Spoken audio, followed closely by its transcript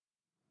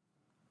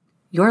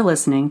You're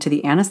listening to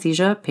the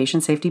Anesthesia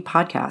Patient Safety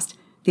Podcast,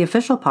 the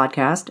official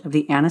podcast of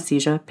the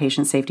Anesthesia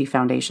Patient Safety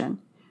Foundation.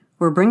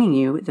 We're bringing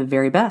you the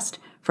very best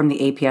from the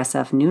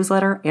APSF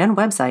newsletter and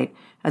website,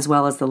 as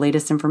well as the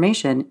latest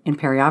information in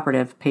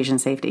perioperative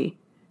patient safety.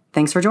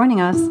 Thanks for joining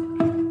us.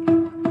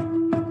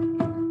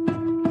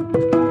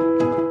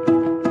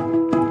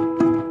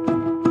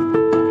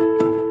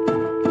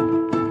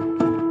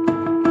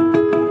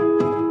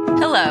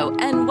 Hello,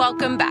 and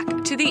welcome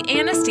back to the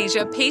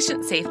Anesthesia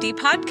Patient Safety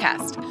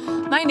Podcast.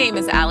 My name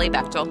is Allie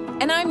Bechtel,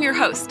 and I'm your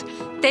host.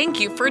 Thank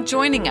you for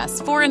joining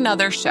us for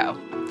another show.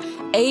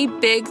 A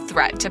big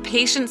threat to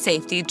patient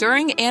safety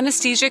during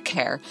anesthesia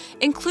care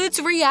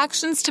includes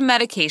reactions to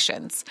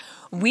medications.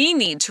 We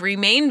need to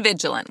remain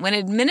vigilant when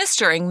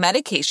administering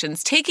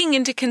medications, taking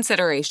into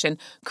consideration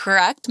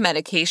correct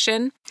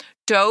medication,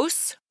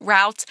 dose,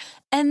 route,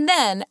 and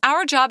then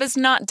our job is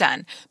not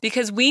done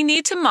because we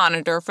need to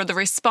monitor for the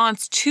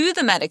response to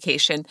the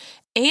medication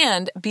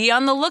and be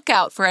on the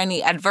lookout for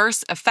any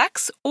adverse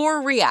effects or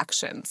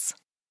reactions.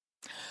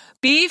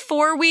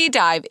 Before we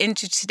dive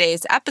into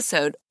today's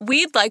episode,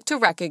 we'd like to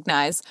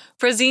recognize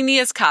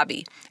Fresenius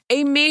Kabi,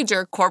 a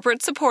major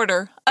corporate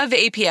supporter of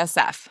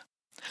APSF.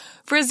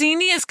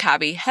 Fresenius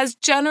Kabi has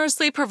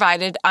generously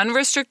provided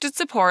unrestricted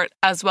support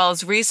as well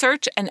as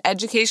research and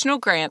educational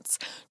grants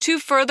to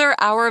further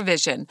our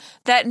vision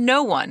that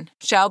no one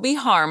shall be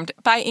harmed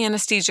by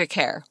anesthesia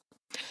care.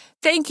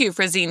 Thank you,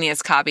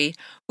 Fresenius Kabi.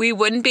 We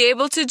wouldn't be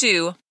able to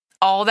do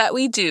all that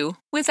we do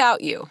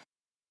without you.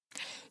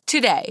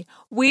 Today,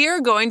 we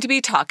are going to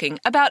be talking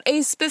about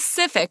a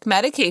specific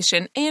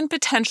medication and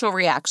potential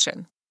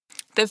reaction.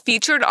 The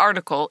featured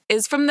article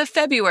is from the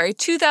February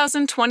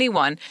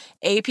 2021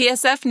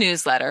 APSF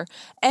newsletter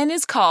and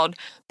is called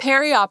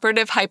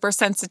Perioperative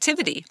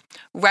Hypersensitivity,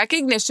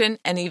 Recognition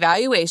and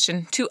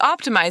Evaluation to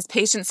Optimize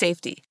Patient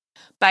Safety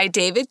by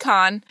David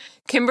Kahn,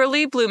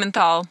 Kimberly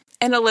Blumenthal,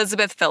 and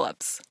Elizabeth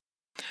Phillips.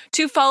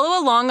 To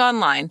follow along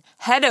online,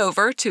 head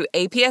over to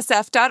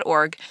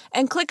apsf.org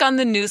and click on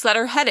the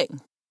newsletter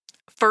heading.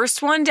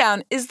 First one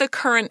down is the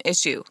current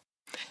issue.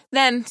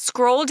 Then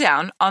scroll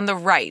down on the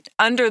right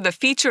under the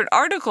featured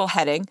article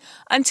heading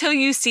until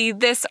you see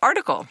this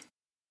article.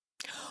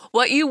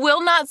 What you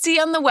will not see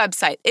on the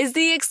website is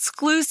the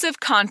exclusive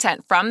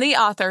content from the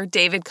author,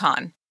 David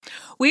Kahn.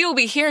 We will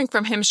be hearing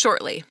from him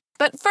shortly,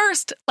 but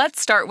first,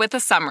 let's start with a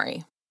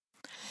summary.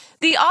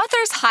 The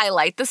authors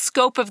highlight the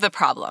scope of the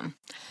problem.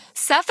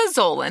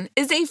 Cefazolin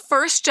is a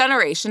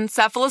first-generation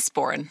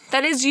cephalosporin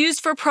that is used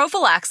for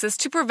prophylaxis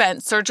to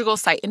prevent surgical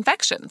site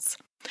infections.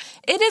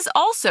 It is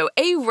also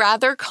a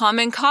rather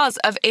common cause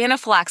of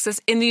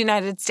anaphylaxis in the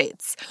United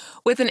States,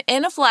 with an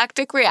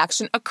anaphylactic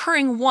reaction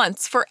occurring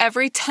once for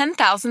every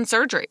 10,000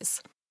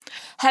 surgeries.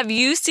 Have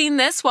you seen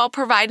this while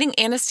providing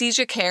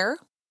anesthesia care?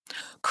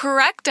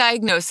 Correct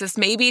diagnosis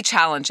may be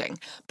challenging,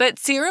 but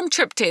serum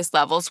tryptase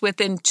levels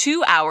within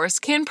 2 hours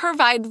can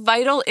provide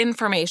vital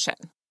information.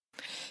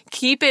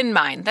 Keep in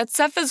mind that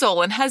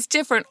cefazolin has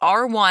different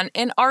R1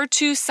 and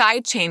R2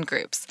 side chain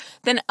groups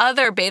than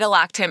other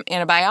beta-lactam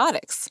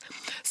antibiotics,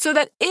 so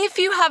that if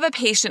you have a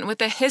patient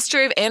with a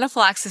history of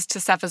anaphylaxis to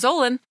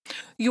cefazolin,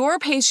 your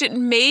patient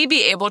may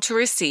be able to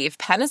receive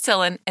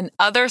penicillin and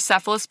other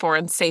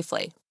cephalosporins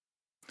safely.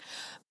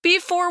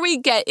 Before we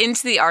get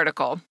into the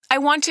article, I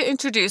want to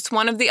introduce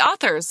one of the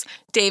authors,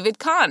 David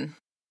Kahn.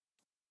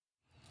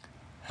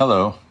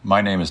 Hello,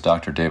 my name is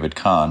Dr. David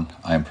Kahn.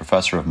 I am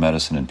Professor of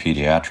Medicine and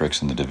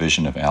Pediatrics in the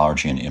Division of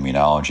Allergy and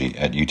Immunology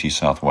at UT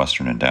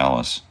Southwestern in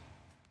Dallas.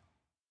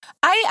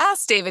 I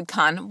asked David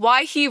Kahn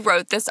why he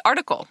wrote this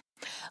article.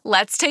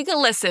 Let's take a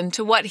listen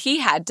to what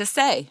he had to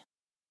say.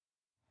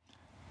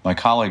 My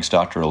colleagues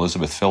Dr.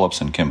 Elizabeth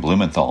Phillips and Kim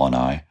Blumenthal and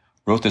I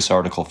wrote this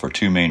article for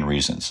two main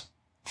reasons.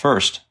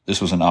 First,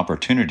 this was an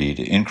opportunity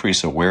to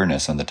increase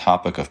awareness on the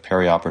topic of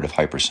perioperative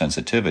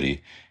hypersensitivity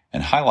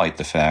and highlight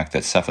the fact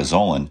that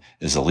cefazolin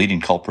is the leading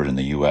culprit in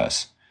the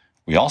U.S.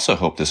 We also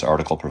hope this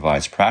article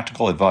provides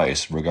practical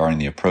advice regarding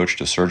the approach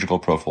to surgical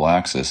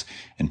prophylaxis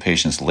in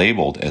patients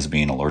labeled as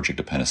being allergic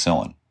to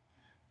penicillin.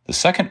 The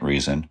second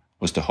reason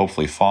was to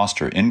hopefully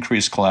foster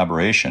increased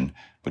collaboration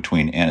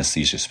between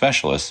anesthesia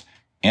specialists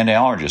and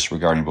allergists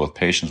regarding both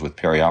patients with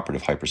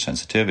perioperative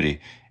hypersensitivity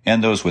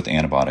and those with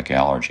antibiotic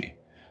allergy.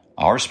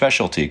 Our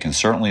specialty can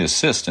certainly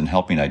assist in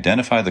helping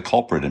identify the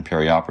culprit in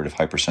perioperative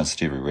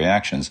hypersensitivity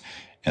reactions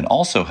and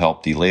also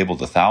help delabel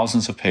the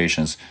thousands of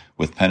patients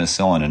with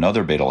penicillin and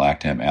other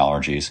beta-lactam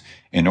allergies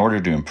in order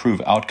to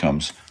improve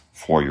outcomes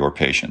for your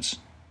patients.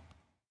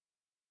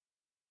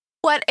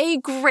 What a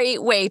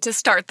great way to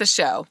start the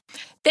show.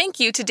 Thank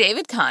you to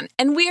David Kahn,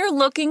 and we are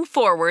looking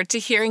forward to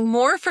hearing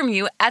more from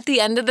you at the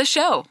end of the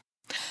show.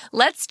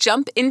 Let's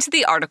jump into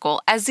the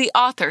article as the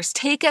authors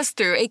take us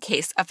through a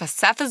case of a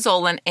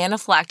cefazolin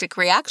anaphylactic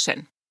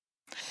reaction.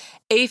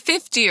 A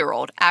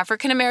 50-year-old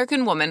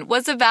African-American woman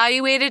was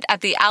evaluated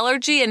at the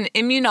Allergy and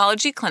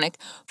Immunology Clinic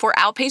for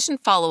outpatient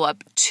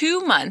follow-up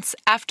 2 months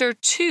after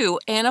 2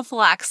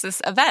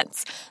 anaphylaxis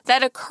events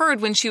that occurred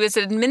when she was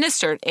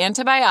administered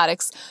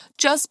antibiotics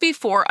just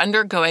before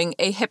undergoing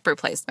a hip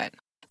replacement.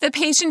 The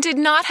patient did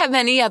not have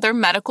any other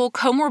medical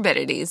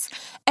comorbidities,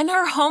 and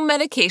her home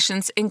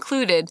medications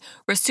included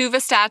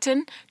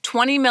rosuvastatin,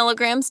 20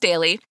 milligrams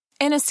daily,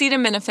 and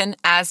acetaminophen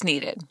as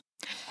needed.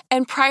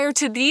 And prior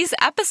to these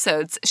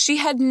episodes, she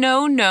had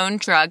no known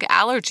drug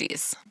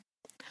allergies.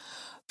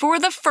 For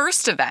the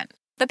first event,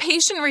 the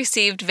patient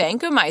received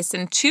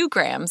vancomycin 2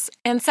 grams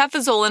and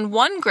cefazolin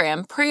 1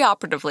 gram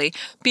preoperatively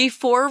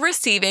before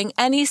receiving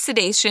any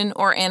sedation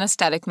or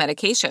anesthetic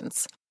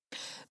medications.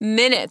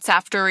 Minutes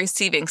after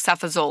receiving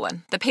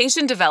cefazolin, the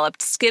patient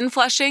developed skin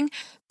flushing,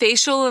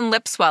 facial and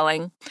lip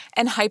swelling,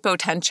 and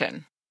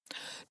hypotension.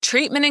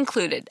 Treatment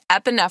included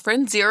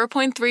epinephrine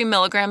 0.3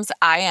 milligrams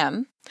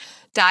IM,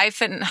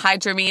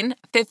 diphenhydramine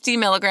 50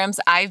 milligrams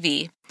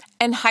IV,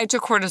 and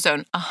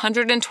hydrocortisone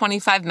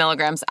 125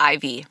 milligrams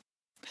IV.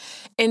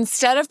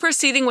 Instead of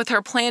proceeding with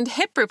her planned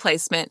hip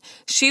replacement,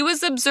 she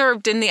was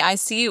observed in the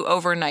ICU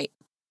overnight.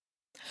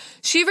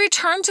 She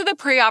returned to the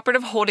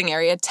preoperative holding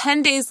area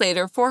 10 days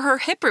later for her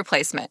hip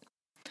replacement.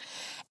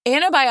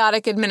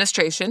 Antibiotic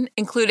administration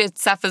included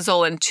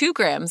cefazolin 2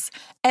 grams,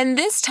 and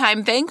this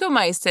time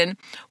vancomycin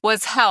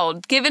was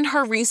held given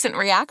her recent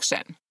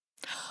reaction.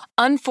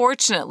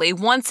 Unfortunately,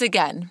 once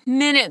again,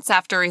 minutes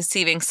after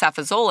receiving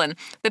cefazolin,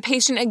 the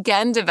patient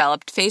again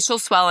developed facial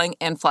swelling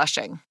and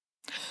flushing.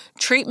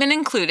 Treatment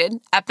included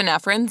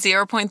epinephrine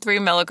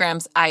 0.3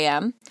 milligrams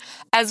IM,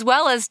 as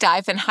well as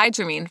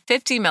diphenhydramine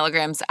 50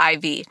 milligrams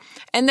IV,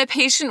 and the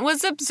patient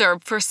was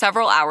observed for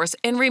several hours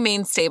and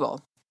remained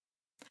stable.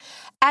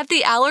 At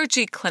the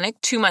allergy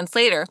clinic 2 months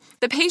later,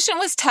 the patient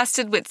was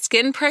tested with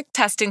skin prick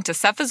testing to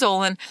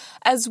cefazolin,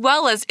 as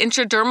well as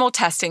intradermal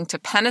testing to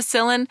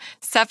penicillin,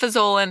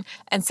 cefazolin,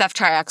 and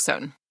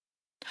ceftriaxone.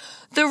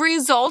 The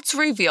results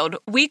revealed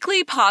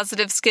weakly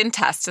positive skin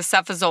tests to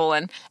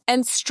cefazolin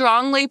and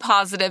strongly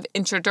positive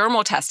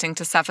intradermal testing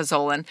to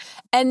cefazolin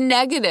and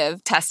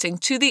negative testing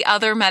to the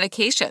other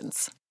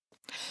medications.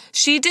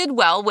 She did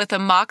well with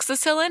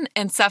amoxicillin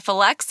and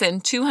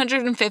cephalexin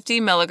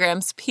 250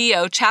 milligrams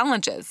PO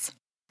challenges.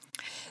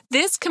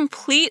 This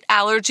complete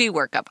allergy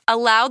workup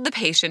allowed the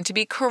patient to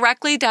be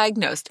correctly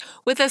diagnosed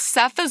with a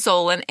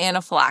cefazolin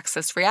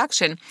anaphylaxis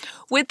reaction,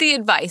 with the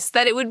advice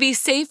that it would be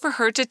safe for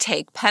her to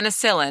take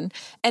penicillin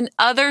and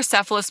other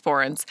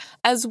cephalosporins,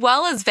 as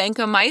well as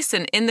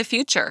vancomycin in the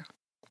future.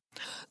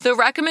 The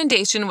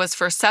recommendation was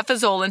for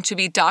cefazolin to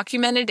be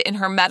documented in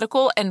her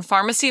medical and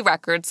pharmacy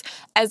records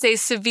as a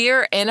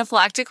severe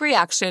anaphylactic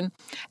reaction,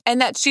 and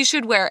that she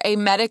should wear a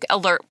medic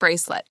alert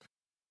bracelet.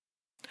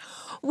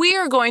 We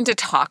are going to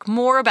talk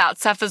more about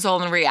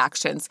cefazolin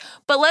reactions,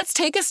 but let's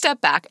take a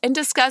step back and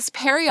discuss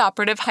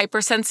perioperative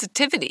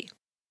hypersensitivity.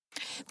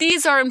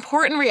 These are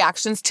important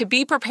reactions to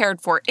be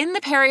prepared for in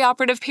the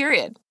perioperative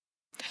period.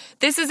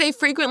 This is a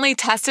frequently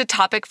tested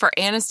topic for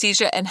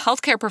anesthesia and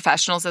healthcare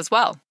professionals as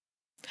well.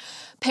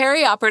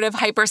 Perioperative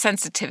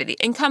hypersensitivity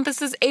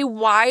encompasses a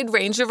wide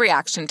range of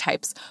reaction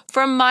types,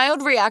 from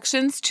mild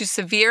reactions to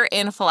severe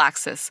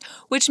anaphylaxis,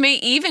 which may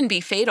even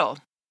be fatal.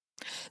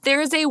 There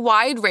is a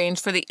wide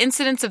range for the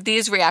incidence of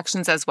these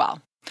reactions as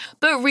well,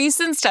 but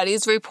recent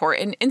studies report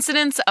an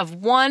incidence of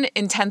 1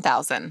 in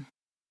 10,000.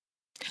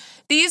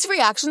 These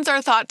reactions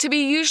are thought to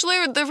be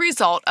usually the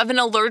result of an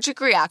allergic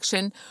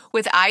reaction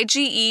with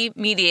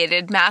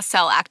IgE-mediated mast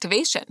cell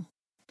activation.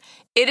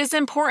 It is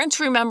important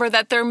to remember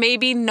that there may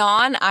be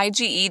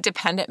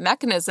non-IgE-dependent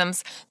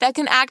mechanisms that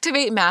can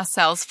activate mast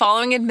cells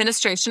following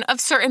administration of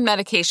certain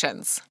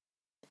medications.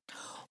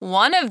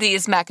 One of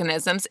these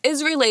mechanisms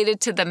is related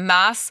to the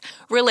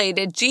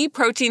MAS-related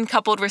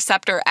G-protein-coupled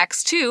receptor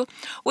X2,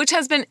 which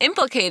has been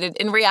implicated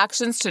in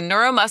reactions to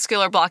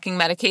neuromuscular blocking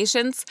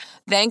medications,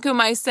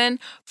 vancomycin,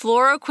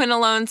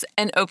 fluoroquinolones,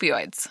 and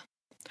opioids.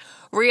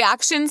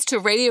 Reactions to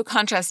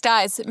radiocontrast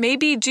dyes may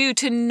be due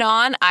to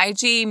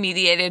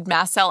non-IgE-mediated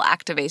mast cell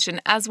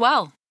activation as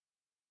well.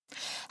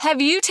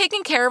 Have you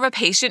taken care of a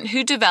patient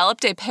who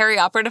developed a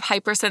perioperative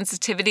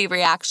hypersensitivity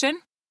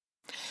reaction?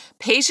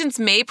 Patients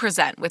may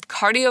present with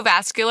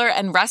cardiovascular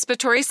and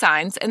respiratory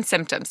signs and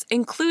symptoms,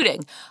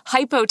 including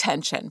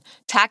hypotension,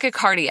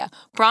 tachycardia,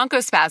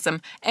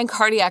 bronchospasm, and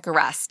cardiac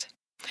arrest.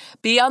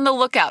 Be on the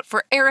lookout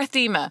for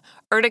erythema,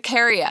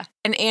 urticaria,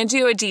 and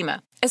angioedema,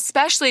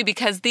 especially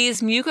because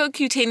these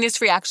mucocutaneous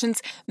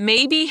reactions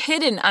may be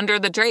hidden under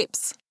the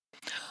drapes.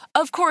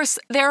 Of course,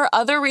 there are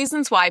other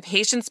reasons why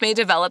patients may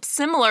develop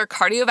similar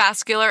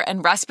cardiovascular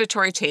and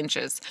respiratory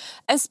changes,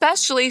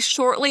 especially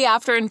shortly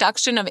after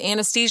induction of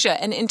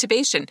anesthesia and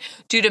intubation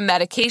due to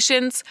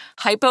medications,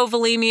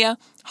 hypovolemia,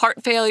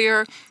 heart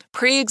failure,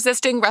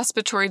 pre-existing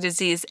respiratory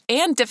disease,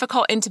 and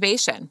difficult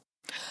intubation.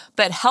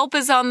 But help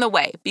is on the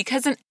way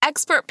because an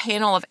expert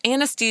panel of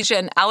anesthesia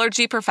and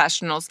allergy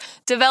professionals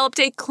developed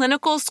a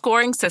clinical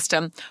scoring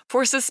system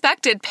for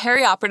suspected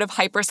perioperative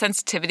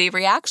hypersensitivity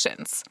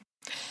reactions.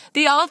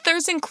 The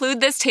authors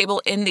include this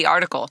table in the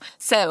article,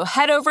 so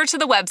head over to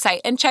the website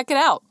and check it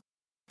out.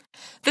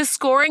 The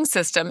scoring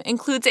system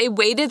includes a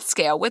weighted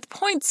scale with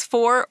points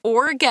for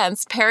or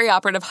against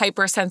perioperative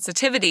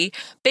hypersensitivity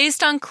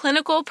based on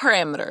clinical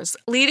parameters,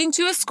 leading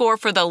to a score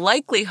for the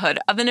likelihood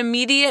of an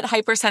immediate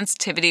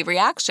hypersensitivity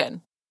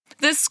reaction.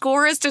 The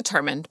score is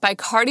determined by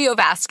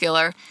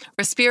cardiovascular,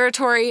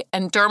 respiratory,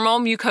 and dermal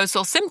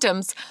mucosal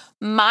symptoms,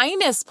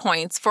 minus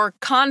points for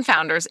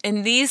confounders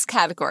in these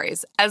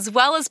categories, as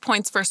well as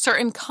points for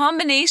certain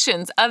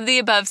combinations of the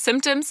above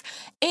symptoms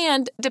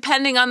and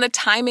depending on the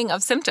timing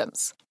of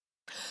symptoms.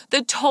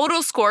 The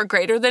total score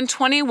greater than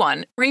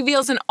 21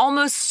 reveals an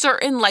almost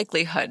certain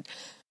likelihood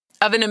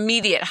of an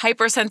immediate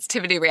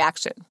hypersensitivity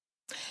reaction.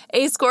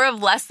 A score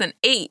of less than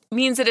 8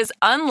 means it is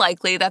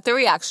unlikely that the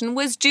reaction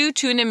was due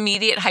to an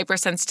immediate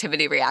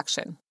hypersensitivity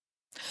reaction.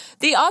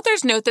 The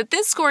authors note that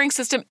this scoring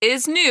system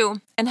is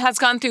new and has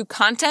gone through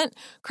content,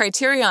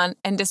 criterion,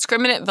 and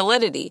discriminant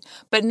validity,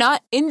 but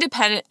not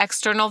independent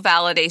external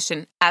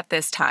validation at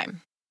this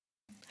time.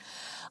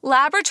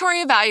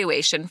 Laboratory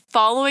evaluation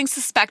following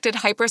suspected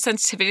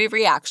hypersensitivity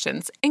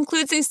reactions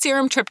includes a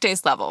serum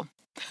tryptase level.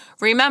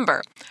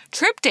 Remember,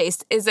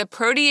 tryptase is a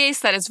protease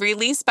that is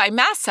released by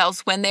mast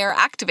cells when they are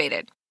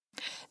activated.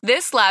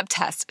 This lab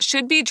test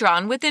should be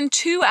drawn within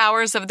 2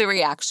 hours of the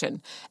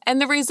reaction,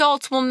 and the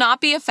results will not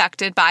be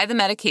affected by the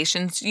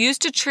medications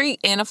used to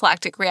treat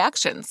anaphylactic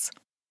reactions.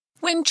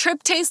 When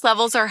tryptase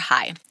levels are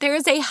high, there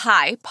is a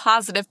high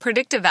positive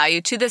predictive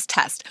value to this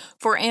test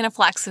for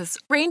anaphylaxis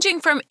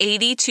ranging from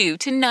 82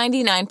 to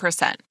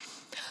 99%.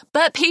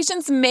 But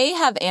patients may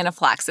have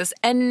anaphylaxis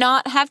and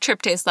not have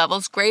tryptase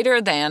levels greater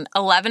than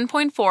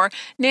 11.4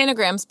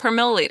 nanograms per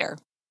milliliter.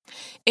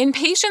 In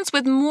patients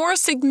with more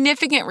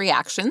significant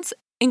reactions,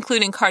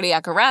 including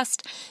cardiac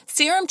arrest,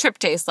 serum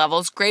tryptase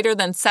levels greater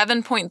than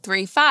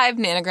 7.35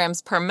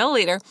 nanograms per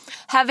milliliter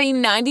have a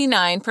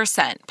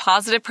 99%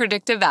 positive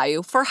predictive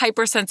value for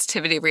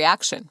hypersensitivity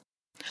reaction.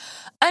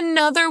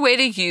 Another way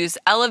to use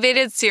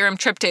elevated serum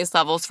tryptase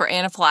levels for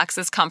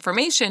anaphylaxis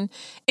confirmation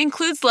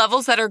includes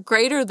levels that are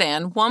greater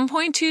than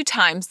 1.2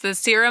 times the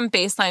serum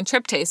baseline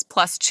tryptase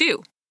plus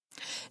 2.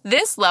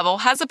 This level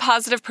has a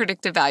positive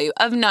predictive value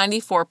of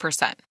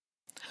 94%.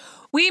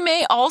 We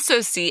may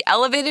also see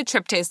elevated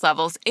tryptase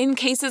levels in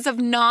cases of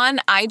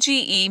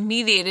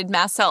non-IgE-mediated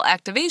mast cell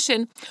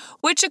activation,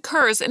 which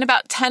occurs in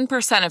about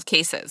 10% of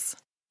cases.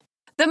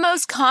 The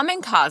most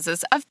common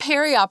causes of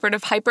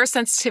perioperative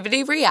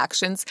hypersensitivity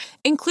reactions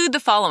include the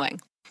following: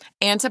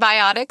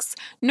 antibiotics,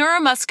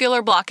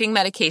 neuromuscular blocking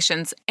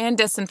medications, and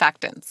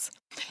disinfectants.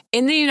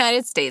 In the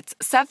United States,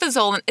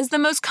 cefazolin is the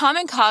most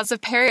common cause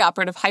of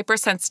perioperative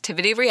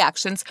hypersensitivity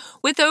reactions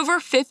with over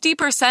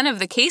 50% of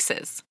the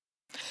cases.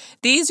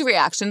 These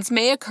reactions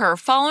may occur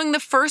following the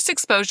first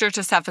exposure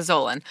to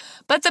cefazolin,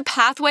 but the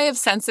pathway of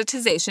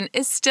sensitization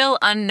is still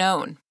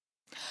unknown.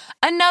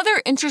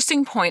 Another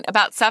interesting point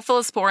about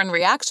cephalosporin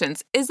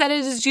reactions is that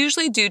it is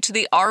usually due to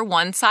the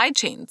R1 side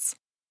chains.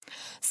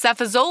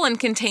 Cefazolin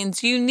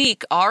contains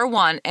unique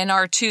R1 and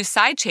R2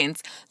 side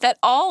chains that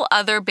all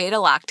other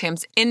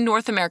beta-lactams in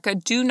North America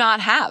do not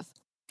have.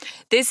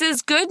 This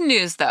is good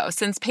news, though,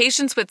 since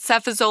patients with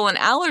cefazolin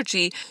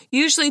allergy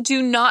usually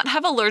do not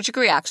have allergic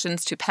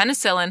reactions to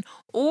penicillin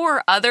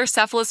or other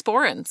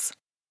cephalosporins.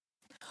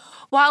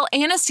 While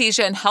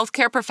anesthesia and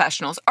healthcare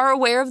professionals are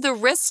aware of the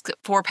risks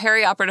for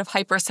perioperative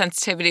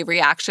hypersensitivity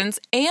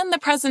reactions and the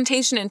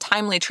presentation and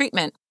timely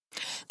treatment,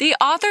 the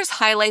authors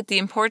highlight the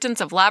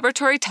importance of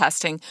laboratory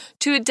testing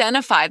to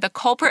identify the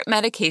culprit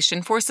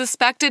medication for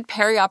suspected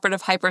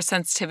perioperative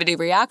hypersensitivity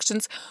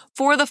reactions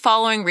for the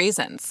following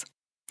reasons.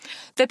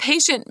 The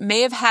patient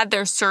may have had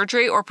their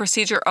surgery or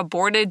procedure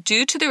aborted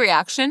due to the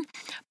reaction,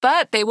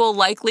 but they will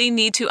likely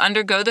need to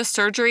undergo the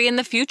surgery in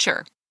the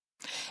future.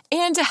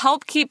 And to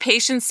help keep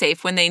patients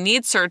safe when they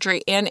need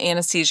surgery and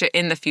anesthesia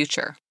in the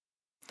future.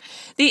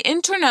 The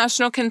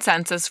international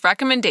consensus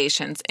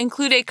recommendations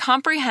include a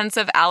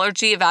comprehensive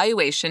allergy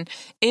evaluation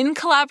in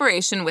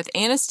collaboration with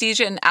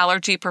anesthesia and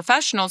allergy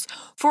professionals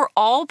for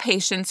all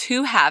patients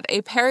who have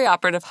a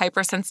perioperative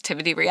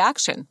hypersensitivity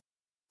reaction.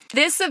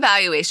 This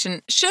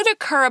evaluation should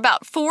occur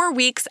about 4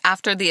 weeks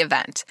after the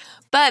event,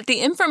 but the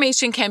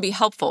information can be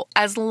helpful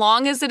as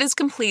long as it is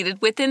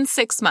completed within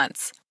 6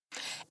 months.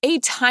 A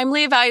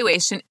timely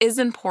evaluation is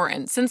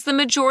important since the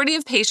majority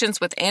of patients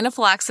with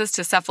anaphylaxis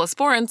to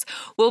cephalosporins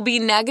will be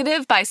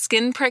negative by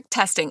skin prick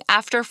testing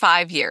after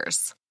 5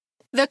 years.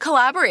 The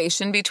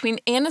collaboration between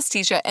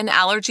anesthesia and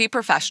allergy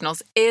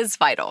professionals is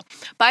vital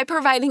by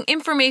providing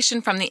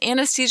information from the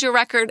anesthesia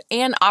record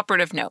and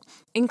operative note,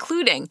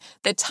 including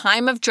the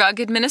time of drug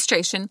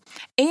administration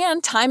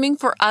and timing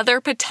for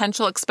other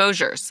potential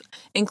exposures,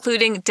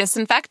 including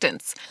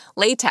disinfectants,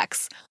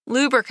 latex,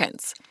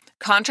 lubricants,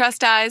 contrast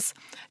dyes,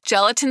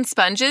 gelatin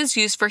sponges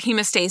used for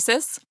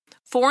hemostasis,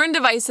 foreign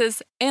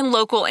devices, and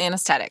local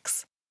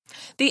anesthetics.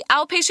 The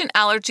outpatient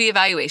allergy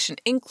evaluation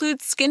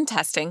includes skin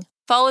testing,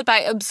 followed by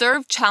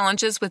observed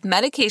challenges with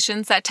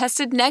medications that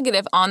tested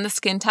negative on the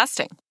skin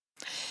testing.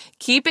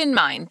 Keep in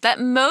mind that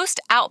most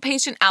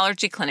outpatient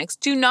allergy clinics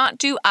do not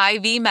do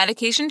IV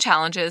medication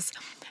challenges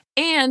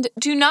and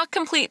do not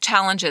complete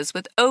challenges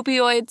with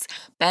opioids,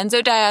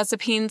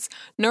 benzodiazepines,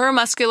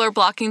 neuromuscular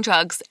blocking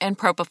drugs, and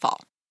propofol.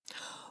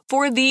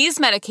 For these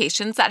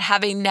medications that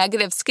have a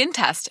negative skin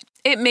test,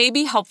 it may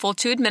be helpful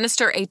to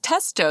administer a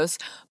test dose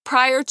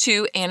prior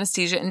to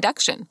anesthesia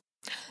induction.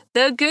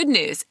 The good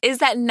news is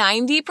that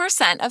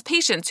 90% of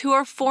patients who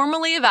are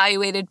formally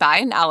evaluated by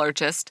an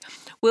allergist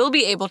will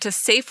be able to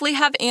safely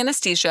have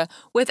anesthesia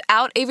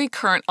without a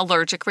recurrent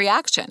allergic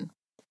reaction.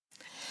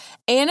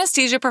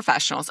 Anesthesia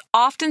professionals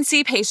often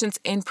see patients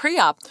in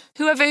pre-op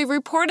who have a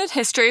reported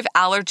history of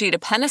allergy to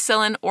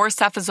penicillin or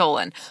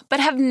cefazolin,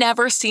 but have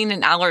never seen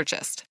an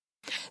allergist.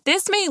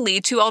 This may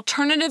lead to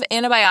alternative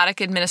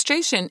antibiotic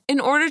administration in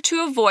order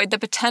to avoid the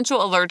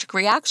potential allergic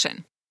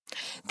reaction.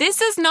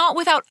 This is not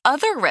without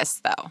other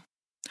risks, though.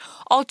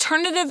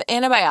 Alternative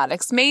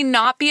antibiotics may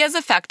not be as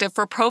effective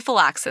for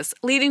prophylaxis,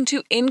 leading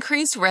to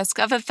increased risk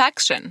of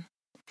infection.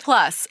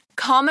 Plus,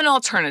 common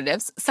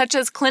alternatives such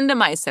as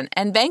clindamycin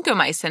and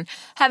vancomycin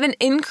have an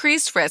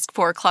increased risk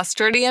for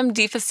Clostridium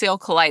difficile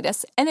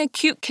colitis and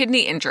acute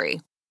kidney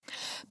injury.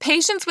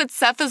 Patients with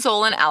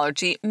cefazolin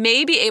allergy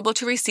may be able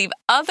to receive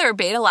other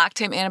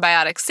beta-lactam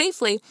antibiotics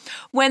safely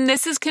when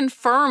this is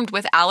confirmed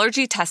with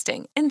allergy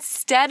testing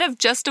instead of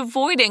just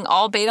avoiding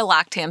all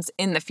beta-lactams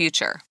in the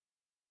future.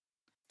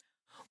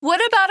 What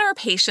about our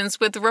patients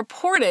with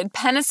reported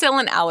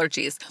penicillin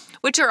allergies,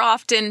 which are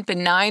often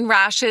benign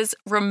rashes,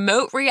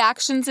 remote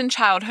reactions in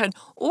childhood,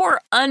 or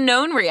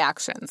unknown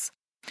reactions?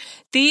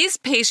 These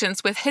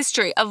patients with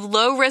history of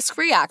low-risk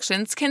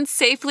reactions can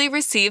safely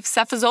receive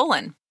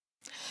cefazolin.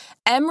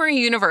 Emory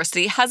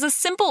University has a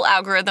simple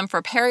algorithm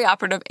for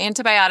perioperative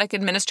antibiotic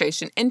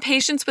administration in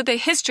patients with a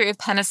history of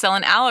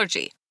penicillin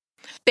allergy.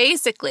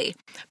 Basically,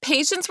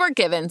 patients were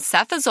given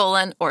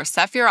cefazolin or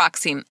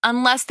cefuroxime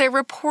unless their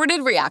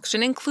reported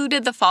reaction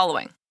included the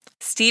following: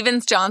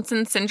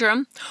 Stevens-Johnson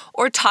syndrome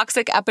or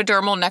toxic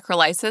epidermal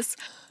necrolysis,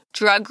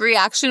 drug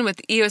reaction with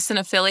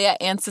eosinophilia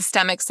and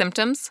systemic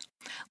symptoms,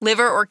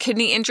 liver or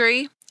kidney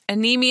injury,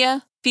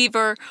 anemia,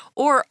 fever,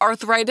 or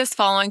arthritis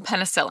following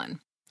penicillin.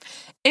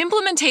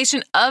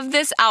 Implementation of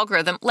this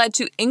algorithm led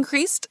to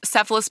increased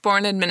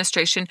cephalosporin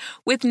administration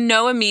with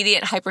no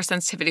immediate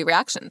hypersensitivity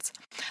reactions.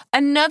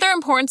 Another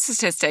important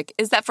statistic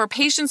is that for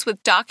patients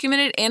with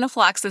documented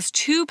anaphylaxis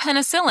to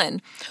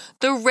penicillin,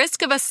 the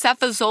risk of a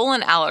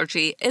cefazolin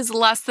allergy is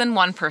less than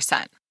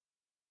 1%.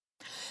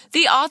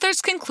 The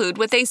authors conclude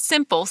with a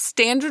simple,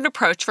 standard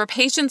approach for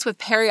patients with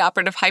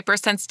perioperative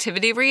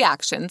hypersensitivity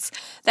reactions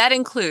that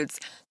includes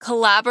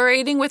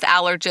collaborating with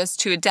allergists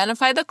to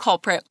identify the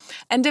culprit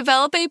and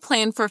develop a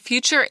plan for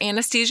future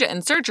anesthesia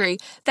and surgery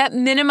that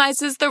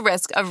minimizes the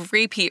risk of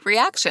repeat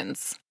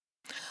reactions.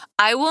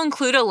 I will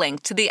include a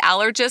link to the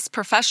Allergist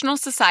Professional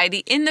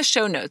Society in the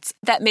show notes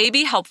that may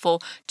be helpful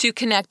to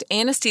connect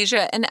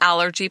anesthesia and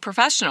allergy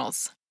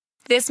professionals.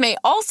 This may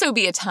also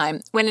be a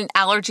time when an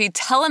allergy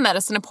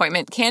telemedicine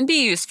appointment can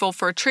be useful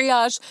for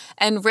triage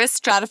and risk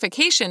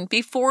stratification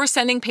before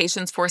sending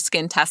patients for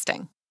skin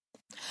testing.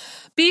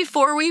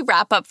 Before we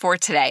wrap up for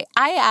today,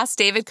 I asked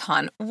David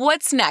Kahn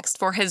what's next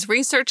for his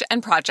research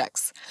and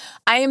projects.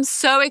 I am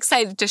so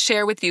excited to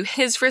share with you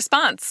his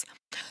response.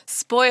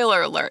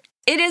 Spoiler alert,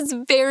 it is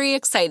very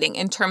exciting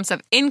in terms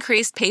of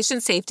increased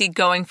patient safety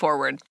going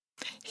forward.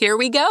 Here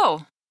we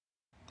go.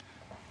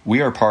 We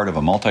are part of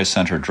a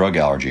multi-center drug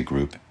allergy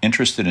group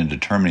interested in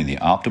determining the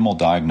optimal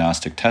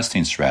diagnostic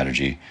testing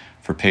strategy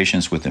for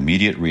patients with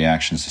immediate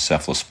reactions to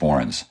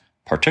cephalosporins,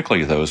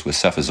 particularly those with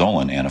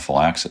cefazolin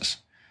anaphylaxis.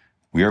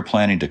 We are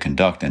planning to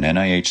conduct an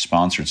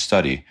NIH-sponsored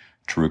study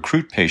to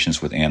recruit patients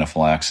with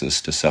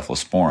anaphylaxis to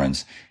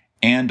cephalosporins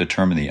and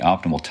determine the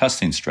optimal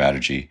testing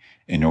strategy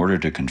in order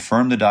to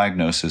confirm the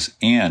diagnosis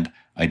and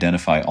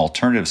identify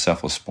alternative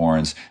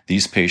cephalosporins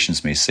these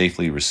patients may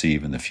safely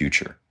receive in the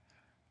future.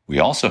 We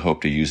also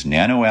hope to use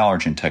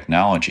nanoallergen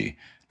technology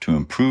to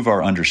improve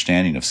our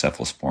understanding of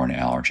cephalosporin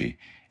allergy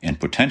and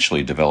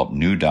potentially develop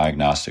new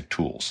diagnostic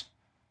tools.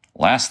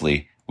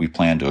 Lastly, we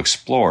plan to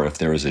explore if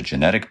there is a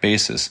genetic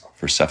basis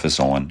for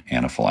cefazolin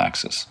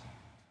anaphylaxis.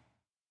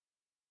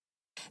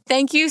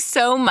 Thank you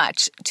so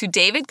much to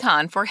David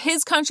Kahn for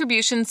his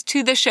contributions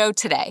to the show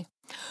today.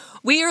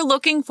 We are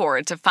looking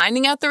forward to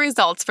finding out the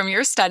results from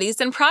your studies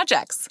and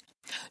projects.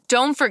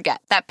 Don't forget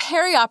that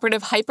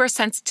perioperative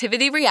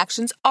hypersensitivity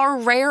reactions are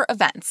rare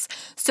events,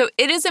 so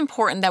it is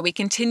important that we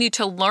continue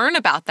to learn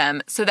about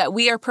them so that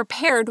we are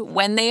prepared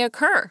when they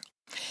occur.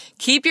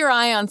 Keep your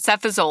eye on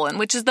cefazolin,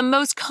 which is the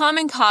most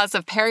common cause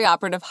of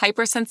perioperative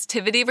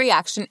hypersensitivity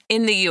reaction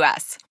in the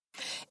U.S.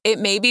 It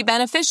may be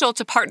beneficial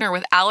to partner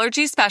with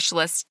allergy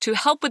specialists to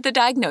help with the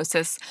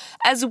diagnosis,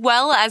 as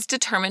well as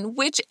determine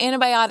which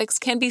antibiotics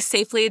can be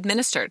safely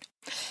administered.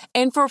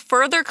 And for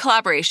further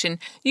collaboration,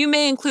 you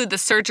may include the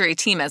surgery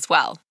team as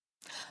well.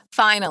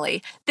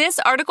 Finally, this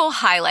article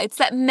highlights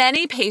that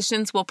many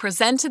patients will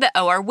present to the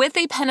OR with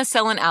a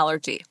penicillin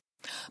allergy.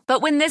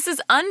 But when this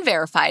is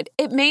unverified,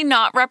 it may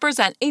not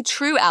represent a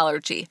true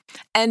allergy,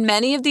 and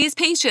many of these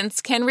patients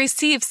can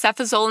receive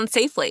cefazolin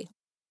safely.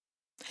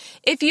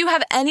 If you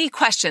have any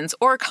questions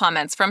or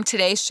comments from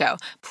today's show,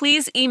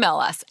 please email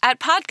us at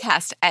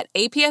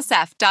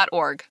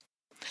podcast@apsf.org.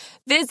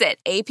 Visit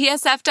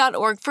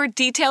apsf.org for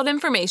detailed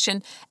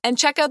information and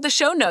check out the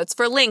show notes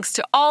for links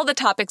to all the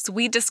topics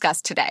we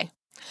discussed today.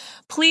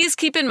 Please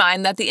keep in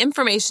mind that the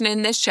information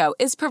in this show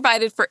is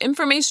provided for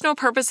informational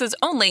purposes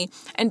only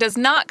and does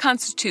not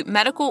constitute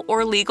medical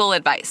or legal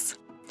advice.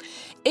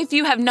 If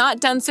you have not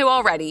done so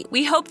already,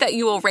 we hope that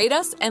you will rate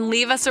us and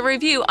leave us a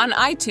review on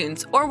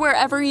iTunes or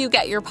wherever you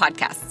get your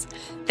podcasts.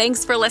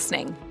 Thanks for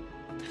listening.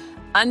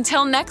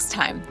 Until next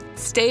time,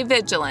 stay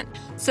vigilant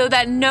so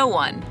that no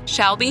one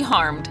shall be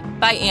harmed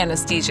by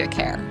anesthesia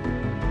care.